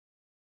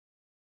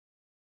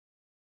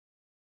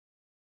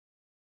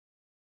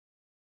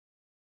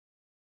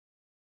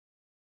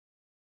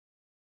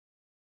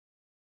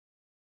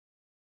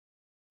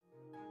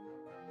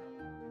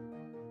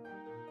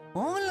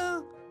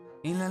¡Hola!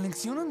 En la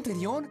lección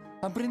anterior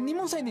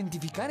aprendimos a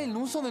identificar el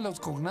uso de los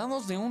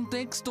cognados de un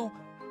texto.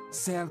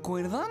 ¿Se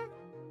acuerdan?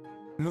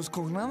 Los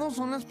cognados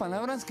son las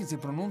palabras que se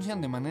pronuncian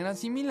de manera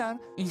similar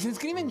y se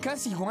escriben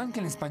casi igual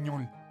que el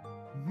español.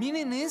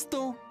 ¡Miren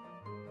esto!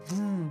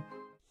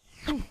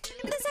 The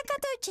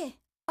Zacatuche,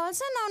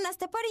 also known as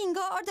the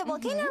Poringo or the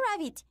volcano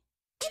rabbit.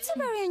 It's a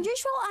very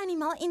unusual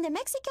animal in the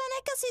Mexican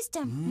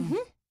ecosystem.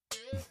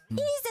 It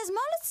is the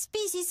smallest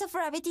species of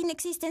rabbit in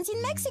existence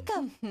in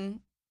Mexico.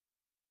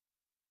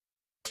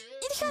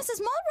 It has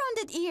small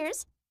rounded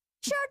ears,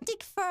 short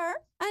thick fur,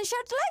 and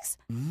short legs.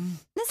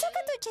 The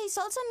Zacatuche is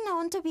also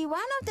known to be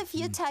one of the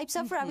few types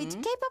of rabbit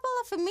capable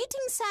of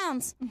emitting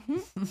sounds.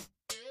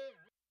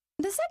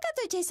 The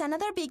Zacatuche is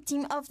another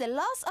victim of the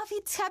loss of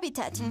its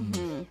habitat.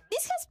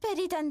 This has put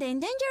it on the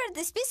endangered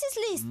species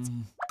list.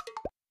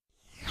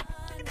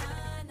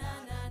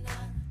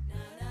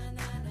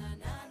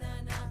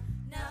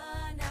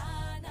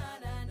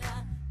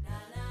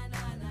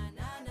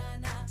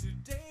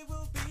 Today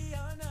will be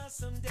an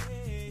awesome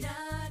day.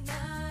 Na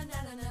na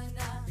na na na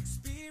na.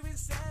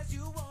 Experiences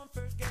you won't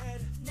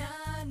forget.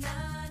 Na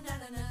na na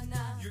na na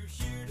na. You're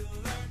here to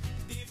learn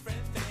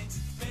different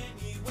things,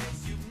 many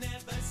ways you've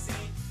never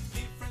seen.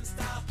 Different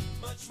style,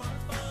 much more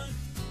fun.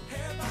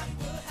 Everybody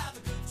will have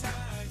a good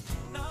time.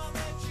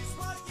 Knowledge is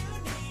what you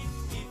need.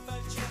 If a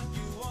champ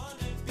you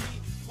wanna be,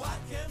 what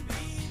can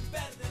be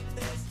better than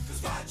this?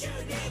 'Cause what you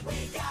need,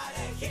 we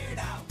gotta hear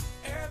now.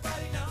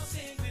 Everybody now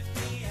sing with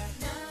me.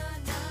 Na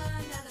na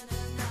na na na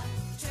na.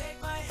 Take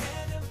my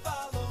hand and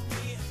follow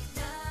me.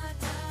 Na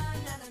na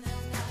na na na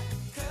na.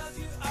 'Cause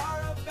you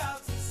are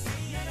about to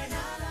see. Na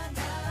na na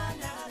na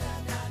na na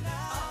na na.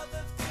 All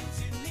the things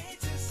you need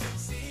to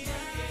succeed.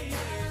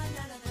 Na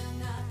na na na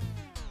na.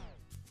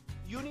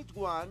 Unit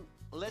 1,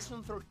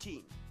 Lesson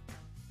 13.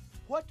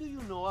 What do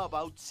you know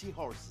about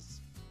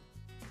seahorses?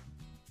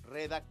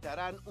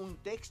 Redactarán un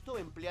texto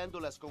empleando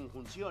las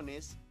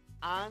conjunciones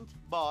and,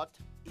 but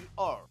y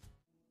or.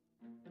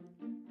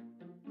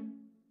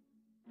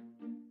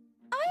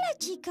 Hola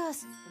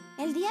chicos,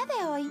 el día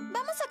de hoy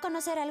vamos a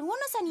conocer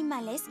algunos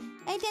animales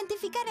e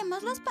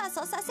identificaremos los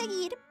pasos a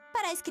seguir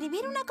para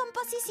escribir una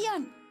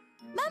composición.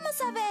 ¡Vamos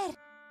a ver!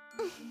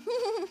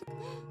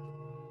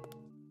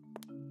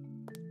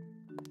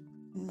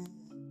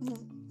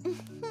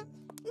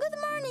 Good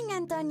morning,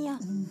 Antonio.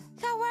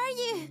 How are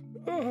you?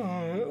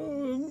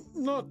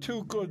 Not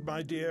too good,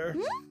 my dear.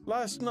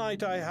 Last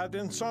night I had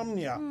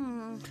insomnia.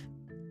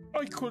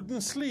 I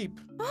couldn't sleep.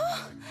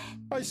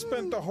 I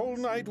spent the whole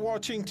night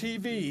watching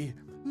TV,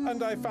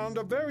 and I found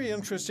a very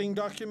interesting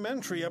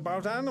documentary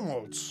about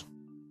animals.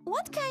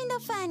 What kind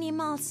of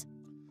animals?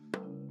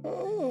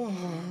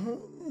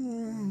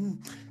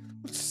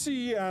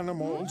 Sea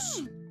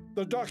animals.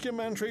 The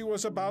documentary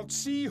was about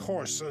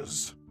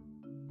seahorses.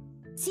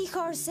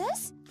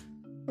 Seahorses?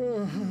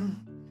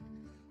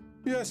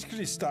 Yes,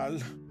 Cristal.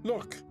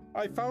 Look,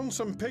 I found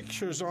some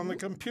pictures on the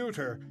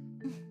computer.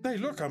 They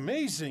look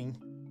amazing.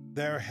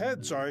 Their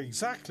heads are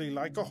exactly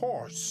like a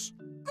horse.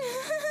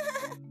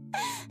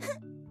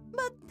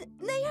 But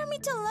they are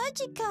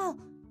mythological.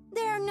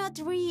 They are not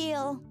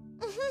real.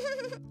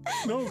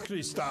 No,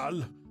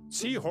 Cristal.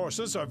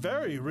 Seahorses are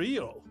very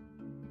real.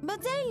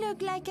 But they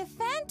look like a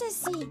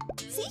fantasy.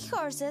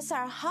 Seahorses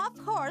are half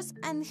horse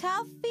and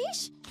half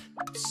fish.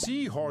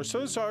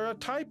 Seahorses are a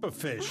type of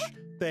fish.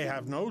 They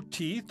have no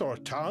teeth or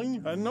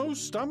tongue and no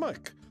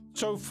stomach.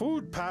 So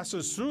food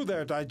passes through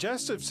their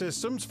digestive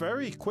systems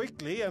very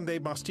quickly and they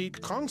must eat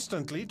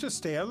constantly to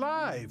stay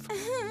alive.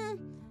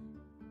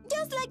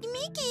 Just like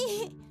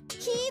Mickey.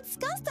 He eats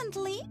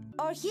constantly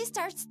or he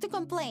starts to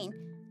complain.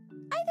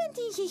 I don't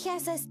think he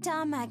has a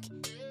stomach.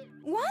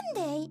 One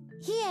day,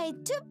 he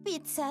ate 2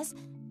 pizzas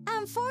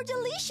and 4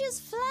 delicious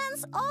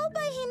flans all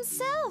by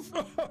himself.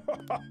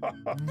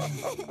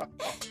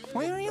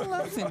 Why are you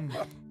laughing?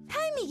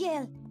 Hi,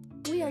 Miguel.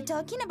 We are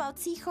talking about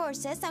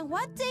seahorses and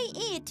what they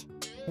eat.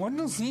 What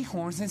do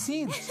seahorses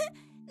eat?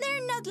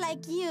 They're not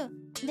like you.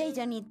 They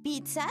don't eat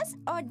pizzas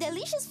or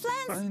delicious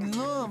I flans.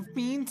 love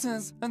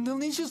pizzas and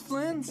delicious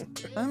flans.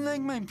 I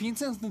like my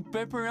pizzas with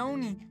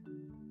pepperoni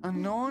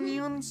and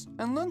onions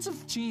and lots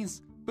of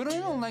cheese, but I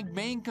don't like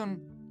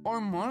bacon or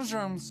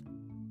mushrooms.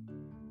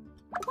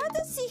 What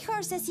do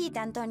seahorses eat,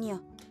 Antonio?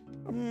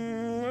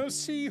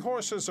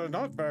 Seahorses are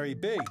not very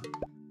big,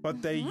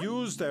 but they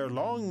use their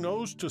long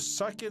nose to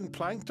suck in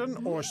plankton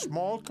or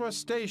small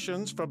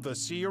crustaceans from the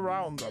sea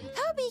around them.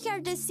 How big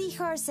are the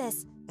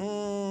seahorses?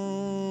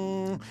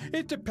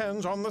 It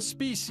depends on the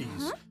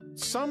species.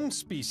 Some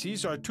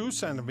species are 2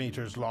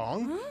 centimeters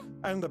long,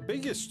 and the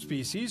biggest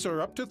species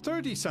are up to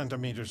 30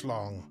 centimeters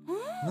long.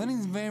 That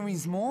is very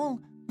small.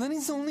 That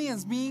is only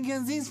as big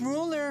as this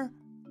ruler.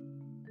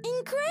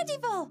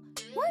 Incredible!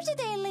 Where do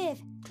they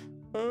live?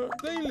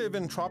 They live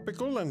in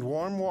tropical and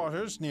warm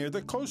waters near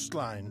the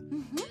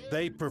coastline.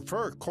 They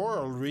prefer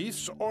coral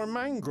reefs or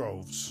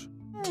mangroves.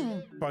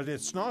 But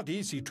it's not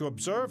easy to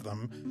observe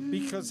them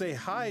because they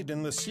hide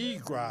in the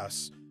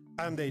seagrass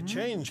and they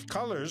change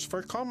colors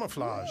for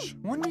camouflage.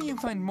 What do you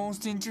find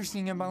most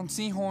interesting about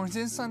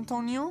seahorses,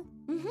 Antonio?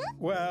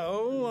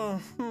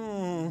 Well,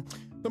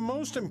 the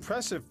most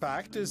impressive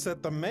fact is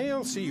that the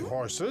male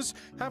seahorses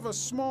have a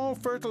small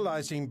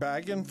fertilizing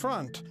bag in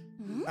front,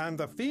 and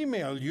the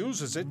female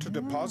uses it to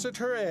deposit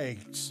her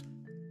eggs.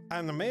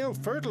 And the male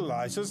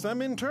fertilizes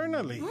them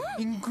internally.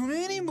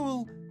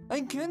 Incredible!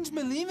 I can't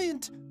believe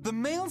it! The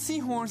male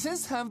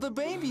seahorses have the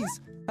babies.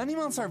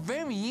 Animals are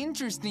very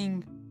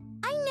interesting.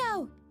 I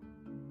know!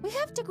 We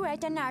have to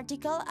write an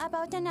article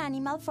about an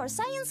animal for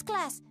science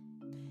class.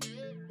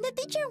 The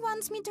teacher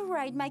wants me to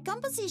write my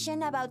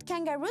composition about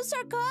kangaroos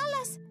or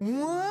koalas.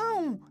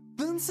 Wow!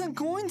 That's a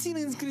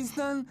coincidence,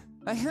 Cristal.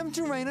 I have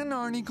to write an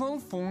article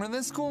for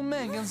the school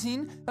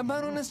magazine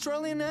about an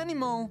Australian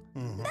animal.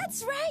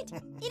 That's right!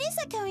 It is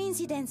a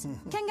coincidence.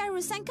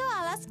 Kangaroos and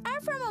koalas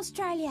are from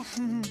Australia.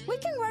 We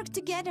can work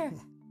together,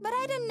 but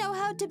I don't know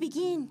how to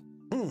begin.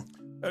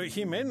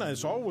 Jimena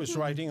is always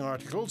writing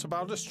articles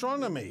about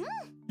astronomy.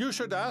 You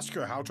should ask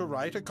her how to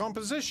write a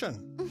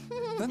composition.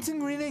 That's a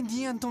great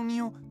idea,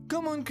 Antonio.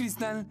 Come on,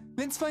 Cristal.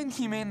 Let's find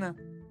Jimena.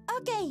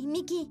 Okay,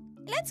 Mickey,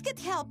 let's get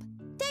help.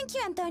 Thank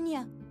you,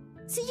 Antonio.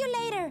 See you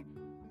later.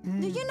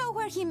 Do you know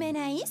where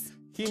Jimena is?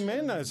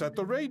 Jimena is at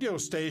the radio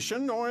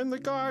station or in the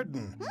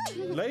garden.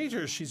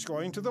 Later, she's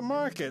going to the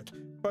market,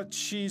 but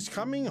she's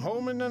coming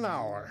home in an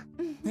hour.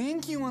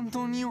 Thank you,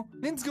 Antonio.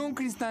 Let's go,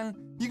 Cristal.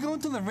 You go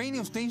to the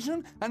radio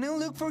station, and I'll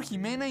look for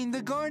Jimena in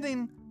the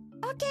garden.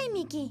 Okay,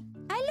 Mickey.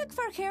 I look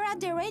for her at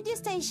the radio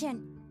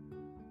station.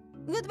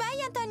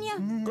 Goodbye, Antonio.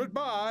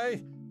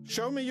 Goodbye.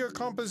 Show me your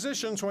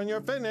compositions when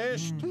you're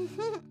finished.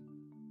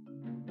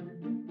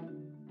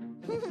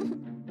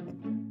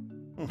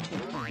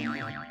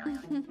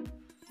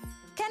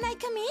 Can I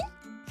come in?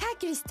 Hi,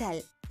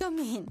 Crystal. Come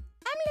in.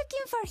 I'm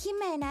looking for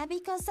Jimena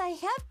because I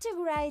have to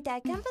write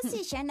a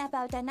composition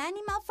about an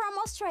animal from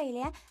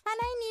Australia and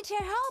I need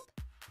her help.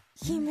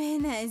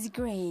 Jimena is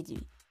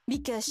great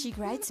because she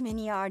writes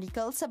many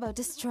articles about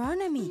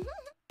astronomy.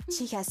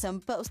 She has some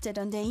posted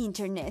on the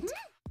internet.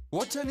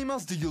 What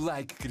animals do you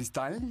like,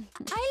 Cristal?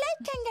 I like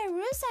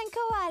kangaroos and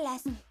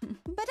koalas,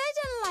 but I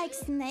don't like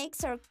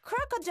snakes or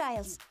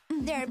crocodiles.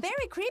 They're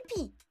very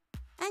creepy.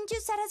 And you,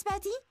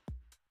 Sarasvati?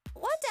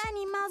 What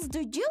animals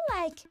do you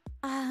like?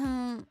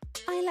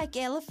 I like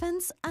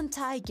elephants and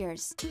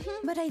tigers,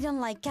 but I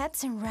don't like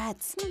cats and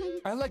rats.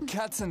 I like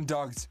cats and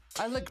dogs.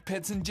 I like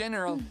pets in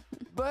general,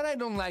 but I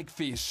don't like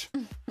fish.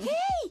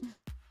 Hey!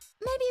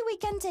 Maybe we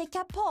can take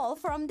a poll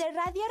from the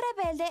Radio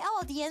Rebelde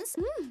audience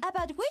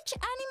about which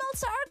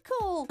animals are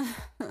cool.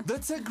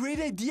 That's a great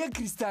idea,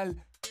 Cristal.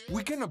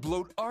 We can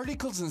upload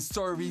articles and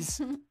stories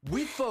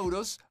with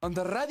photos on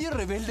the Radio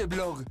Rebelde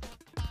blog.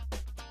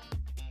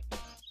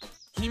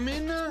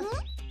 Jimena!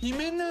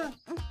 Jimena!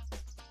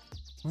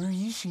 Where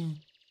is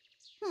she?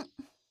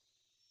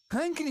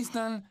 Hi,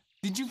 Cristal.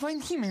 Did you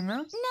find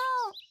Jimena?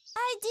 No,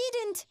 I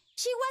didn't.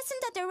 She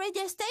wasn't at the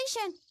radio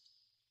station.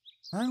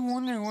 I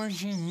wonder where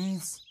she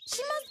is.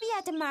 She must be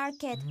at the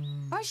market,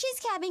 or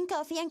she's having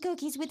coffee and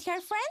cookies with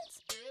her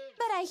friends.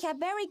 But I have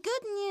very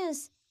good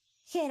news.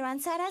 Hero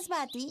and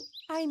Sarasvati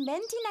are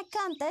inventing a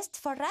contest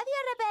for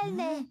Radio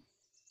Rebelde.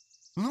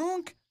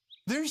 Look!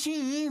 There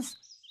she is!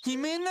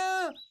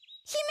 Jimena!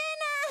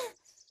 Jimena!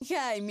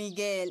 Hi,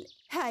 Miguel.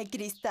 Hi,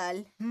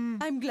 Cristal.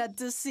 I'm glad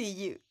to see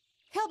you.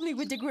 Help me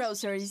with the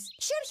groceries.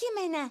 Sure,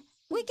 Jimena.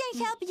 We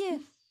can help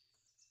you.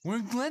 We're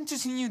glad to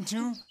see you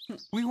too.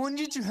 We want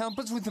you to help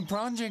us with the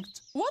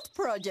project. What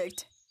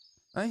project?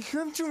 I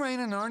have to write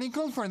an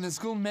article for the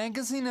school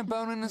magazine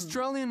about an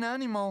Australian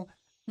animal,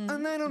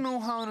 and I don't know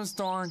how to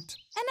start.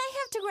 And I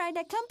have to write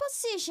a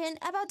composition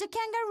about the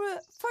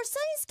kangaroo for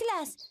science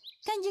class.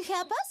 Can you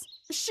help us?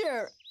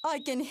 Sure, I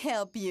can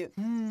help you.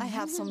 I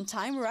have some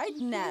time right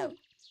now.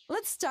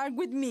 Let's start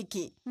with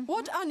Mickey.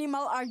 What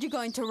animal are you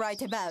going to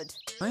write about?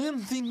 I am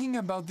thinking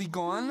about the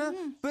koala,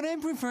 but I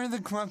prefer the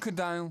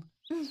crocodile.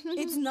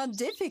 It's not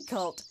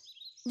difficult.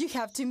 You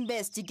have to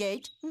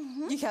investigate.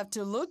 You have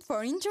to look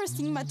for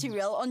interesting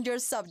material on your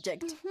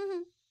subject.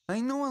 I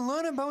know a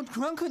lot about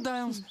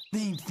crocodiles. They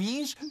eat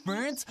fish,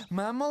 birds,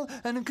 mammal,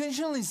 and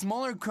occasionally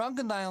smaller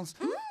crocodiles.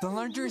 The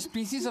larger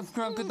species of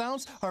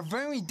crocodiles are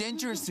very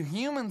dangerous to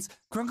humans.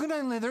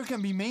 Crocodile leather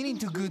can be made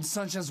into goods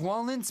such as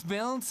wallets,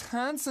 belts,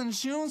 hats, and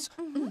shoes.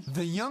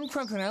 The young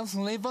crocodiles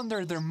live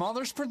under their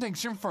mother's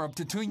protection for up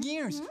to 2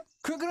 years.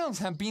 Crocodiles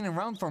have been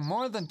around for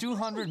more than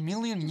 200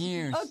 million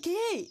years.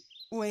 Okay,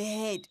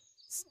 wait.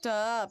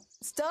 Stop.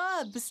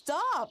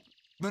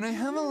 But I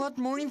have a lot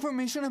more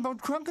information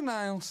about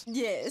crocodiles.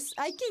 Yes,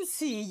 I can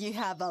see you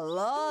have a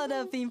lot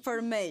of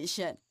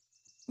information.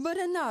 But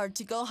an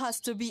article has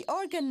to be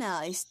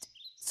organized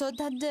so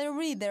that the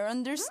reader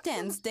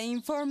understands the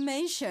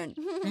information.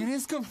 It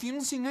is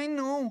confusing, I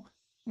know.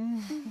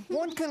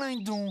 What can I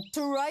do?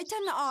 To write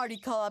an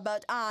article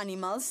about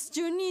animals,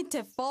 you need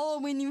the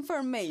following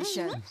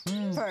information.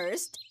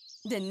 First,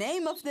 the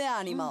name of the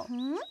animal.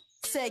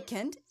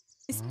 Second,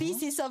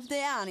 species of the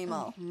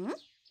animal.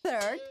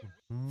 Third,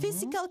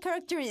 physical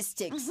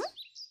characteristics.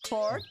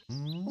 Fourth,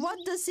 what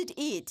does it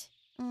eat?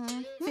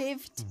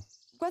 Fifth,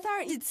 what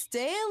are its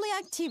daily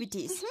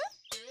activities?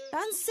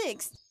 And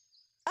sixth,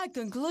 a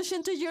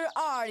conclusion to your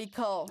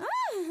article.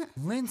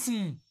 Let's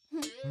see.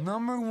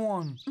 Number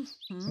 1.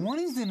 What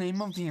is the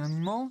name of the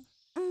animal?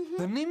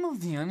 The name of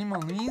the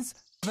animal is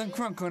the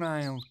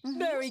crocodile.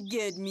 Very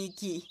good,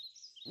 Mickey.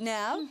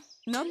 Now,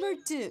 number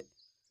 2.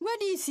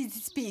 What is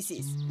its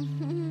species?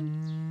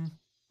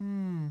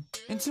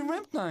 It's a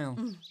reptile,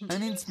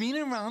 and it's been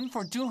around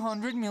for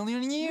 200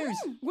 million years.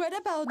 What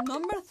about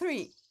number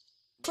 3?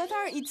 What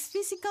are its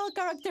physical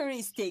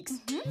characteristics?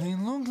 They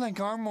look like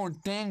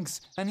armored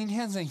tanks, and it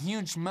has a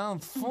huge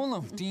mouth full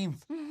of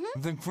teeth.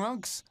 The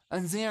crocs,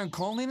 as they are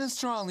called in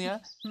Australia,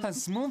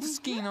 has smooth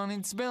skin on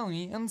its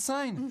belly and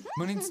side,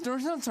 but its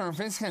dorsal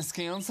surface has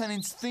scales and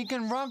it's thick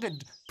and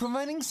rugged,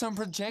 providing some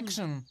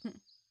protection.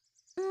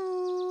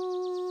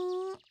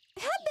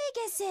 How big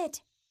is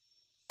it?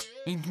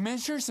 It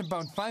measures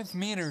about 5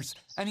 meters,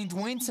 and it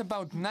weighs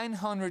about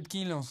 900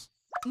 kilos.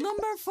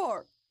 Number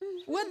 4.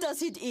 What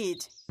does it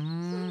eat?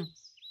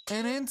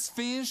 It eats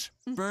fish,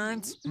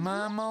 birds,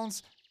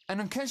 mammals,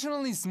 and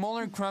occasionally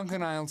smaller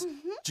crocodiles,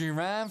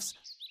 giraffes,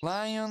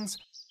 lions,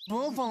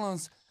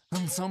 buffaloes,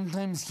 and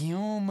sometimes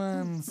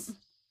humans.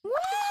 Wow!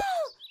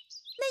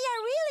 They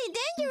are really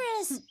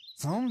dangerous.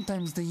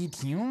 Sometimes they eat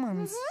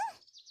humans.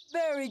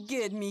 Very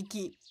good,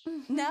 Mickey.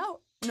 Now,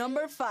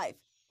 number 5.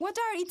 What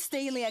are its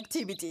daily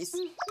activities?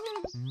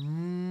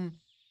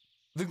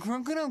 The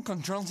crocodile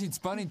controls its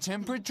body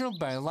temperature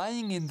by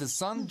lying in the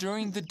sun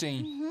during the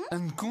day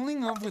and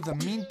cooling off with a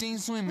midday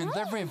swim in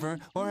the river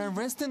or a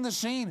rest in the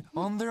shade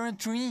under a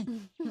tree.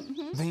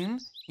 Then,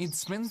 it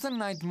spends the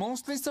night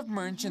mostly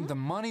submerged in the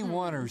muddy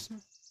waters.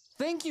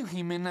 Thank you,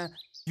 Jimena.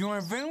 You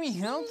are very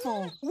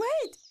helpful.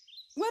 Wait!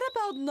 What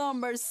about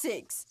number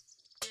 6?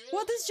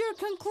 What is your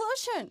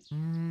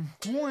conclusion?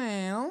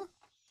 Well,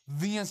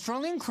 the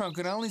Australian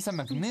crocodile is a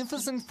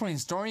magnificent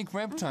prehistoric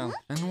reptile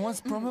and was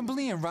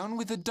probably around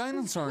with the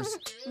dinosaurs.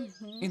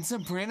 It's a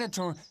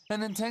predator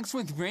and attacks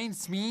with great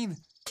speed.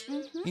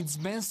 It's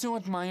best to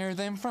admire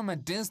them from a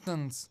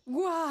distance.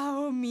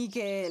 Wow,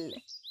 Miguel.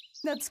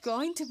 That's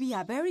going to be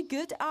a very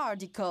good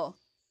article.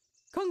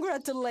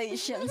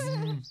 Congratulations.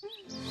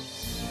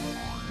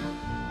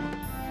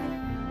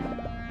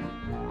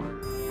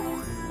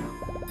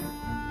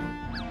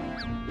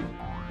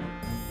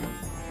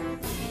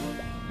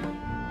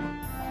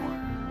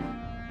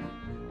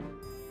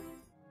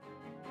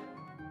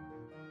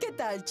 ¿Qué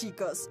tal,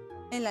 chicos?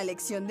 En la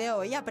lección de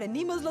hoy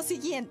aprendimos lo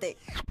siguiente.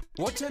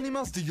 What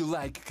animals do you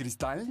like,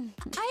 Cristal?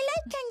 I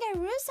like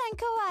kangaroos and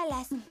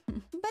koalas,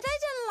 but I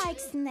don't like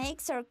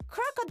snakes or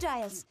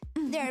crocodiles.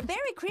 They're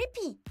very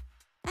creepy.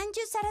 And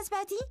you,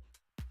 Sarasvati?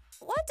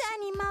 What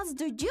animals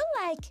do you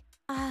like?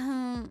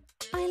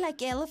 I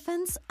like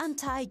elephants and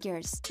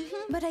tigers,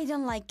 but I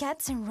don't like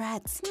cats and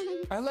rats.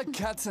 I like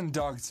cats and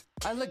dogs.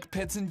 I like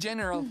pets in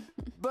general,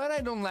 but I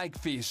don't like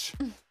fish.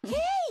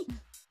 Hey!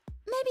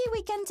 Maybe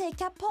we can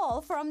take a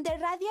poll from the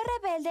Radio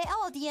Rebelde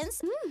audience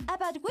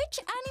about which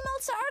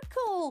animals are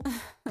cool.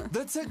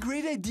 That's a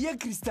great idea,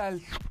 Cristal.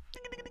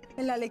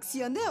 En la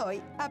lección de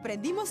hoy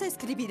aprendimos a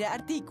escribir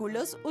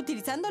artículos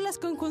utilizando las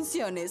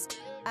conjunciones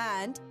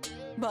and,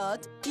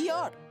 but y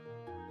or.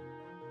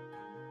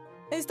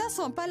 Estas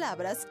son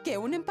palabras que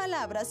unen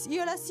palabras y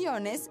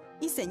oraciones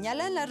y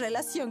señalan la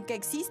relación que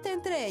existe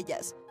entre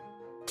ellas.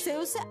 Se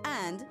usa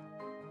and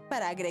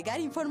para agregar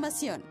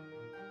información.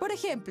 Por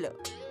ejemplo,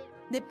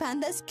 the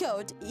panda's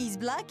coat is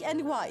black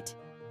and white.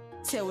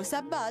 Se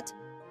usa but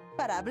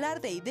para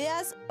hablar de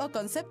ideas o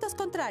conceptos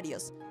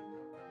contrarios.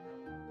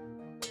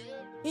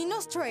 In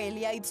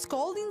Australia, it's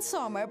cold in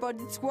summer, but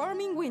it's warm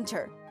in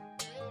winter.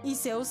 Y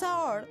se usa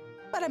or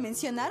para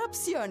mencionar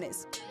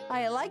opciones.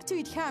 I like to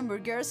eat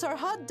hamburgers or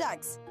hot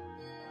dogs.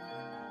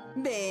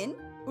 Ven,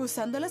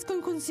 usando las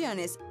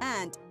conjunciones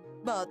and,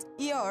 but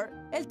y or,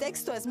 el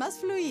texto es más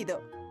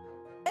fluido.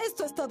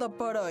 Esto es todo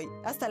por hoy.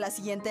 Hasta la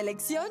siguiente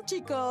lección,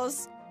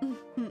 chicos.